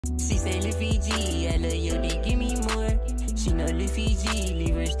She say Liffy G, I love you, they give me more. She know Liffy G,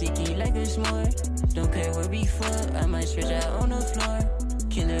 leave her sticky like a s'more. Don't care where we fuck, I might stretch out on the floor.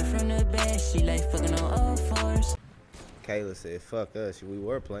 Kill her from the back, she like fucking on all fours. Kayla said, fuck us, we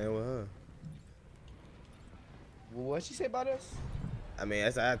were playing with her. What'd she say about us? I mean,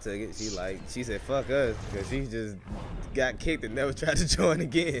 that's how I took it. She said, fuck us, because she just got kicked and never tried to join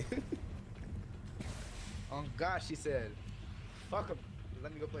again. Oh gosh, she said, fuck him.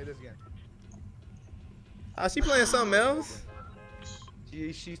 Let me go play this again. Oh, she playing something else?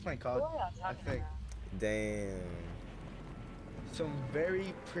 She's playing COD, I think. Damn. Some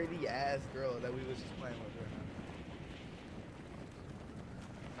very pretty ass girl that we was just playing with right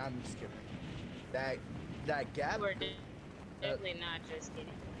now. I'm just kidding. That gap. We're definitely not just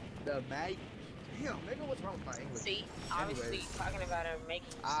kidding. The mag. Damn, nigga, what's wrong with my English? See, obviously talking about her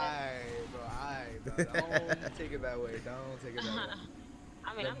making you bro. Don't take it that way. Don't take it that way.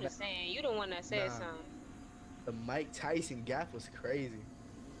 I mean, I'm just saying, you the one that said something. The Mike Tyson gap was crazy.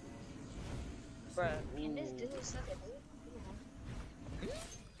 Bruh, can this dude suck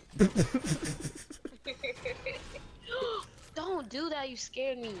a dick? Don't do that, you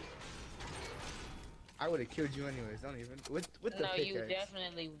scared me. I would have killed you anyways, don't even. With the pickaxe. No, you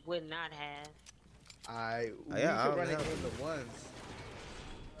definitely would not have. We could run it in the ones.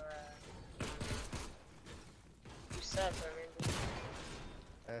 Bruh. You suck, remember?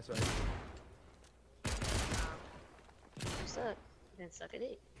 That's right. You suck. Then suck a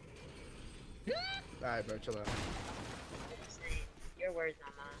dick. Alright, bro, chill out. Your words,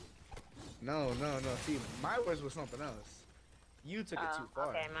 not mine. No. See, my words was something else. You took it too far.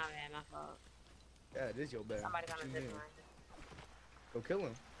 Okay, my bad, my fault. Yeah, it is your bad. Somebody gonna zip line. Go kill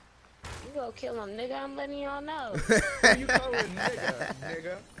him. You go kill him, nigga. I'm letting y'all know. Who you calling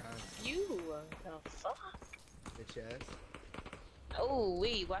nigga? You, the fuck? Bitch ass. Oh,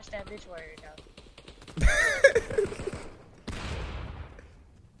 watch that bitch word, though.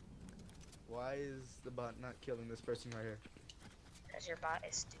 Why is the bot not killing this person right here? Because your bot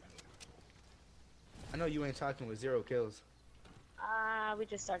is stupid. I know you ain't talking with 0 kills. We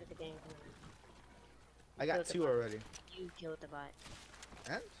just started the game. I got 2 already. You killed the bot.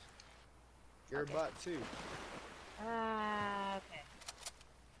 And? You're a bot too. Okay.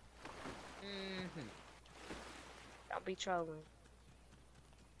 Don't be trolling.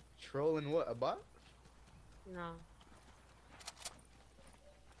 Trolling what? A bot? No.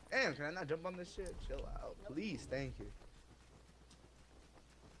 Damn, can I not jump on this shit? Chill out. Please, thank you.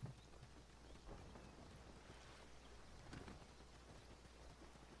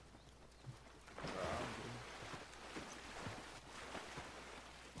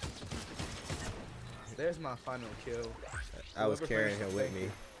 There's my final kill. I was carrying him with me.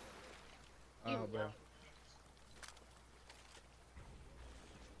 Oh, bro.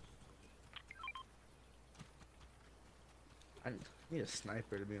 I need a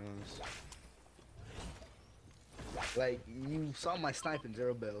sniper, to be honest. Like, you saw my snipe in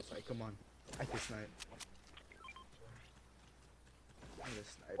 0 bells. Like, come on. I can snipe. I need a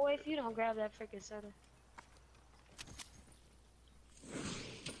sniper. Boy, if you don't grab that freaking soda.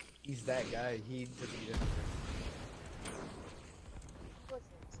 He's that guy. He doesn't need anything.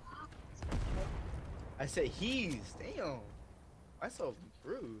 I said he's. Damn. Why so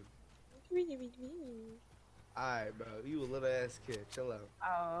rude? Alright, bro. You a little ass kid. Chill out.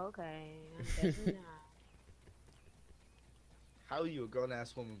 Oh, okay. I'm definitely not. How are you a grown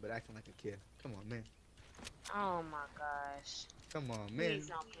ass woman but acting like a kid? Come on, man. Oh my gosh. Come on, man. Please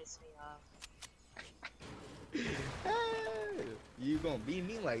don't piss me off. Hey, you gonna beat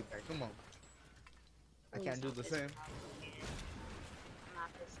me like that? Come on. I Please can't do don't the piss me same. off again. I'm not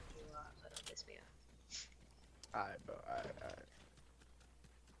pissing you off, so don't piss me off. Alright, bro. Alright.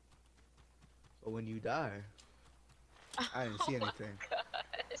 But when you die, I didn't see anything.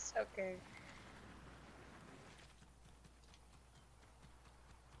 Gosh, okay.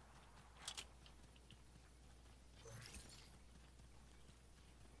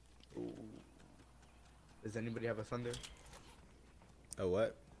 Ooh. Does anybody have a thunder? A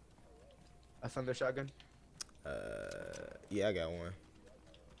what? A thunder shotgun? Yeah, I got one.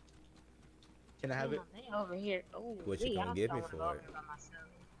 Can I have it? They over here. Ooh, What you gonna give me for it?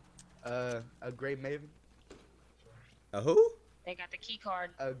 A gray maven. A who? They got the key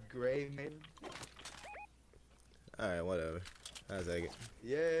card. A gray maven. Alright, whatever. I'll take it.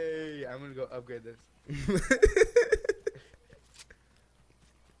 Yay! I'm gonna go upgrade this.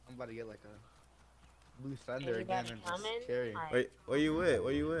 I'm about to get like a blue thunder again and just carry. Wait, where you at?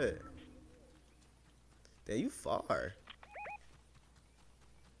 Where you at? Damn, you far.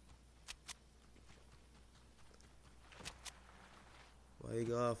 Why you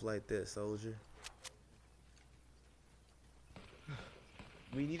go off like that, soldier?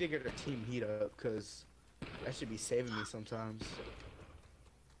 We need to get our team heat up, cause that should be saving me sometimes.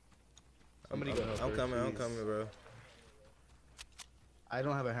 Somebody go help her, I'm coming, please. I'm coming, bro. I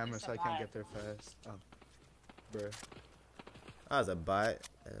don't have a hammer, so I can't get there fast. Oh, bruh. I was a bot.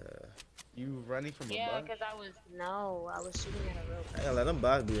 You running from a Yeah, bot? because I was shooting at a rope. I ain't gonna let them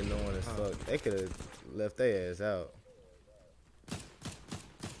bots be annoying as fuck. They could have left their ass out.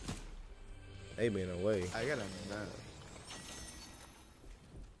 They been away. I got a map.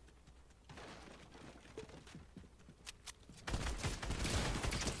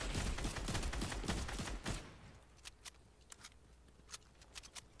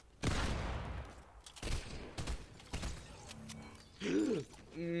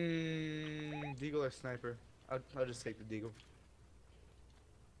 Deagle or sniper? I'll just take the Deagle.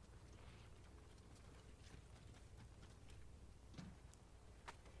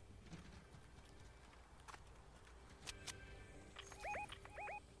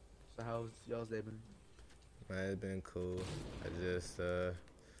 So how's y'all's day been? Man, it's been cool. I just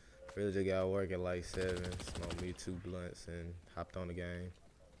really just got work at like 7, smoked me 2 blunts and hopped on the game.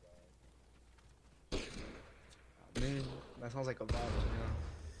 Man, that sounds like a vibe, you know?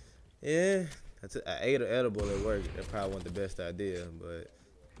 Yeah, I ate an edible at work. That probably wasn't the best idea, but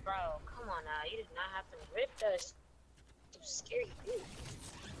Bro, come on now. You did not have to rip us. You scary dude.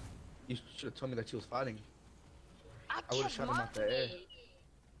 You should have told me that she was fighting. I I would've shot him out the air.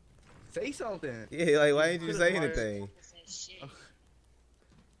 Say something. yeah, like why didn't you say Could've anything?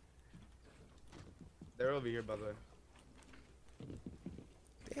 They're over here, by the way.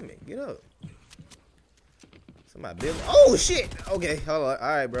 Damn it, get up. Somebody build. Oh shit! Okay, hold on. All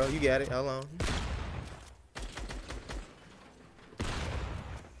right, bro, you got it. Hold on.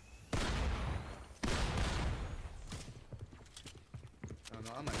 Oh,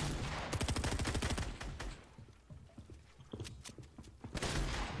 no, I'm like,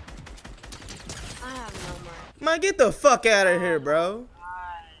 I have no more. Man, get the fuck out of here, bro.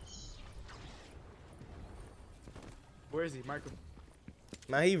 Gosh. where is he, Michael?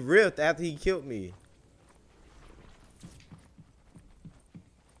 Man, he ripped after he killed me.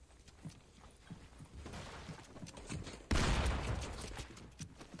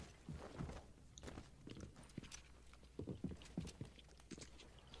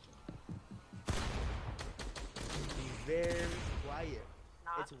 Be very quiet.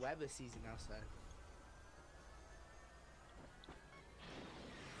 Not. It's weather season outside.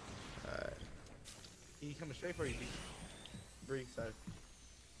 Alright. He coming straight for you, B. Bree, side.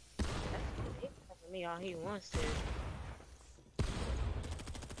 That's for me all he wants to.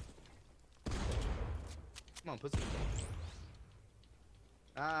 Come on, pussy.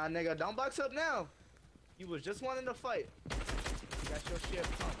 Ah, nigga, don't box up now. You was just wanting to fight. You got your shit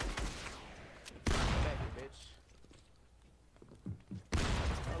pumped. Back, bitch.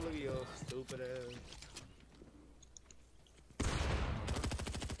 Oh, look at your stupid ass.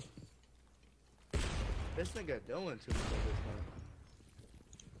 This nigga doing too much at this point.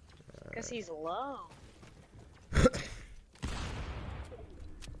 Because he's low.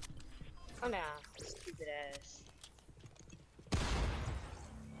 Come down, stupid ass.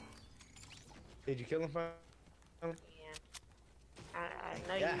 Did you kill him from? Yeah. I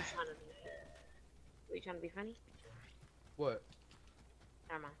know Yeah. you trying to be. Were you trying to be funny? What?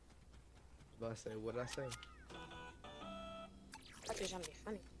 Never mind. What I say? What did I say? I thought you were trying to be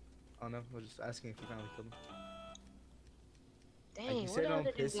funny. Oh no, I was just asking if you finally killed him. Dang, you what said the don't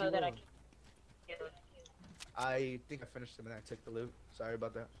other piss dude you that I off. killed? I think I finished him and I took the loot. Sorry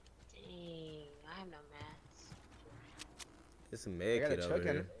about that. Dang, I have no maths. There's a I med got a kit chuck over in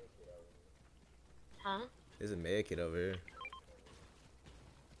here. it. Huh? There's a med kit over here.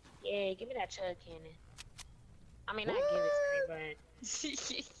 Yeah, give me that chug cannon. I mean, not give it to me, but.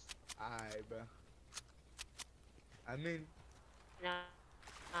 Alright, bro. I mean, No,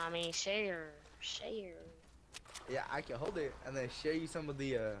 I mean, share. yeah, I can hold it and then share you some of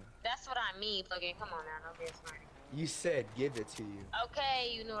the, That's what I mean, fucking. Come on now, don't be a smart. you said give it to you.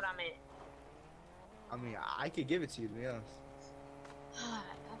 Okay, you know what I meant. I mean, I could give it to you, to be honest.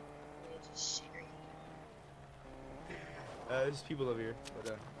 Just share it. There's people over here,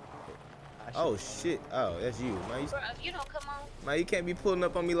 but, I Oh should- shit! Oh, that's you, man. Bro, if you don't come on, Man, you can't be pulling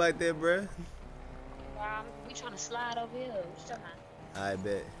up on me like that, bruh. we trying to slide over here. What you talking about? I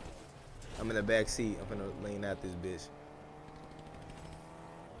bet. I'm in the back seat. I'm gonna lean out this bitch.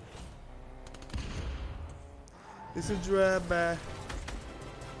 It's a drive-by.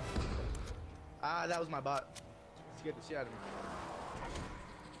 Ah, that was my bot. Scared the shit out of me.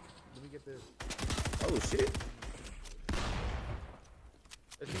 Let me get this. Oh shit!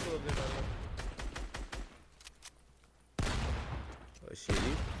 There's people over there, by the way. Oh shit,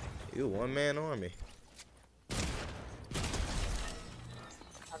 you one man army.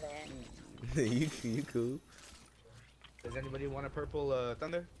 My bad. you cool. Does anybody want a purple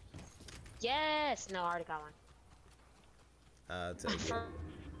thunder? Yes! No, I already got one. I'll take it. Forgot.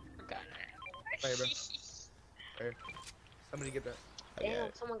 Right here, bro. Right here. Somebody get that. I got Damn,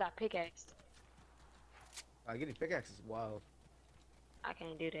 it. someone got pickaxed. Getting pickaxes is wild. I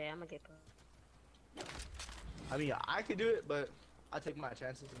can't do that. I'm gonna get put. I mean, I could do it, but I take my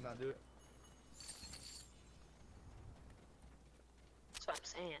chances and not do it. That's what I'm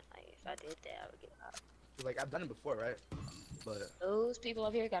saying. Like, if I did that, I would get up. Like, I've done it before, right? But Those people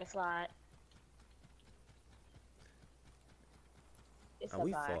over here gotta slide. It's Oh,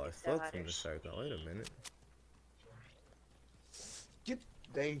 we a vibe, far as it's fuck a from the vibe. circle. Wait a minute.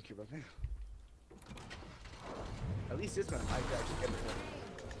 thank you, bro. At least this one I could actually get it.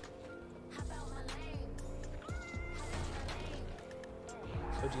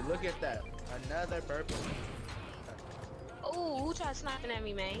 Would you look at that? Another purple. Oh, who tried sniping at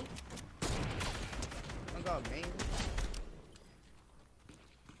me, man? I got main.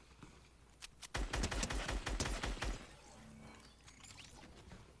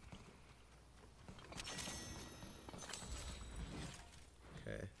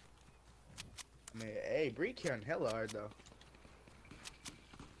 Okay. I mean, hey, Bree carrying hella hard though.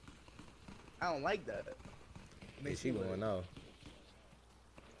 I don't like that. Yeah, she going off.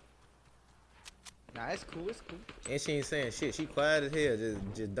 Nah, it's cool. It's cool. And she ain't saying shit. She quiet as hell,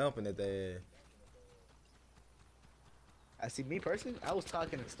 just dumping at their ass. I see me personally. I was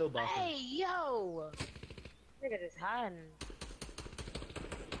talking and still bopping. Hey, yo! Nigga just hiding.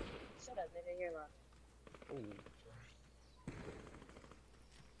 Shut up, nigga. You're lost. Ooh.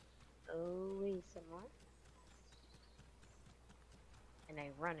 Oh, wait, some more. And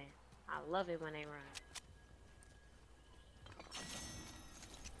they running. I love it when they run.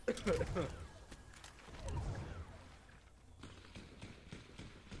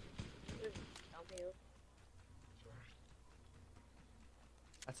 Don't be open.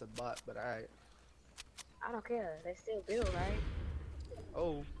 That's a bot, but alright. I don't care. They still build, right?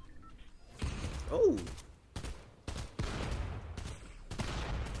 Oh. Oh.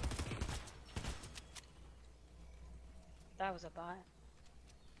 That was a bot.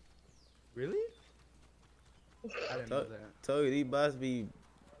 Really? I didn't know that. Told you these bots be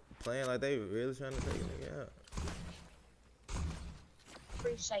playing like they really trying to take a nigga out.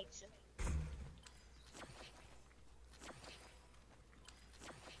 Appreciate you.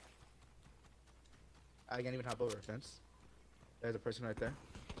 I can't even hop over a fence. There's a person right there.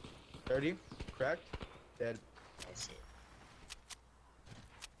 30, cracked, dead. That's it.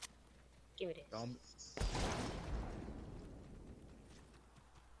 Give me this.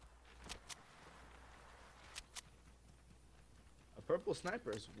 A purple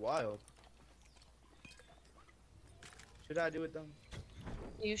sniper is wild. Should I do it though?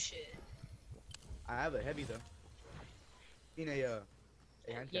 You should. I have a heavy though. In a hand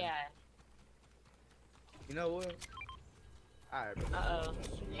cannon. Yeah. You know what? Alright, bro. Uh-oh.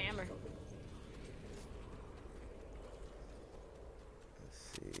 Hammer.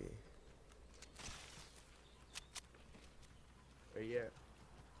 Let's see. Where you at?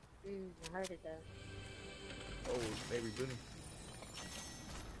 I heard it though. Oh, they rebooting.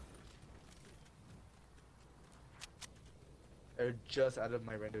 They're just out of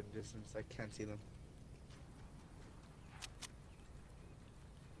my render distance. I can't see them.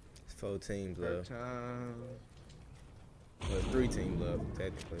 It's 4 teams left. Well, Well, it's 3 teams left,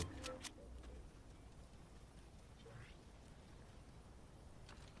 technically.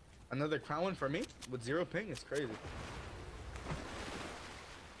 another crown one for me with 0 ping is crazy.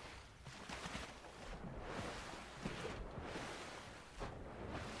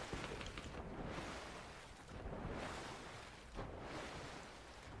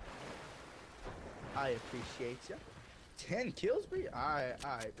 I appreciate ya. 10 kills, Bree?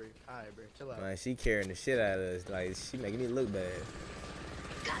 Alright, Bree. Alright, Bree. Chill out. Man, she carrying the shit out of us. Like, she making me look bad.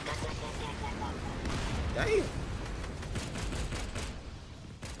 Damn.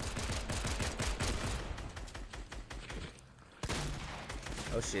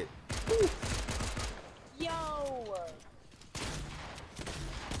 Oh shit. Woo. Yo!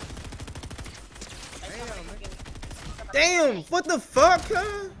 Damn, what the fuck,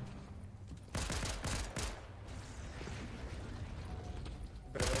 huh?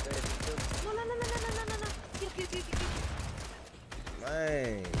 No.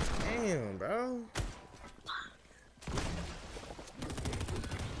 Man, damn, bro.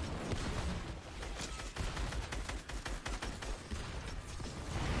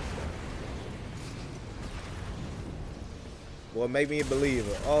 Boy, make me a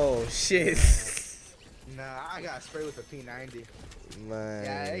believer. Oh shit. Nah, I got sprayed with a P90. Man.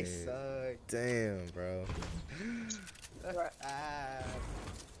 Yeah, they suck. Damn, bro.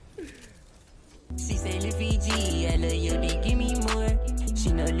 She say, Lil Fiji, I love you, they give me more.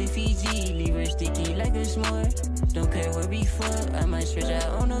 She know Lil Fiji, leave her sticky like a s'more. Don't care where we fuck, I might stretch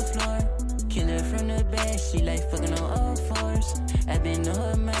out on the floor. Kill her from the back, she like fucking on all fours. I been on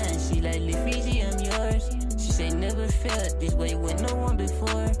her mind, she like, Lil Fiji, I'm yours. She say, never felt this way with no one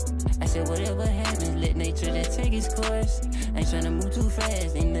before. I said, whatever happens, let nature just take its course. Ain't tryna move too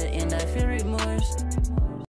fast, in the end I feel remorse.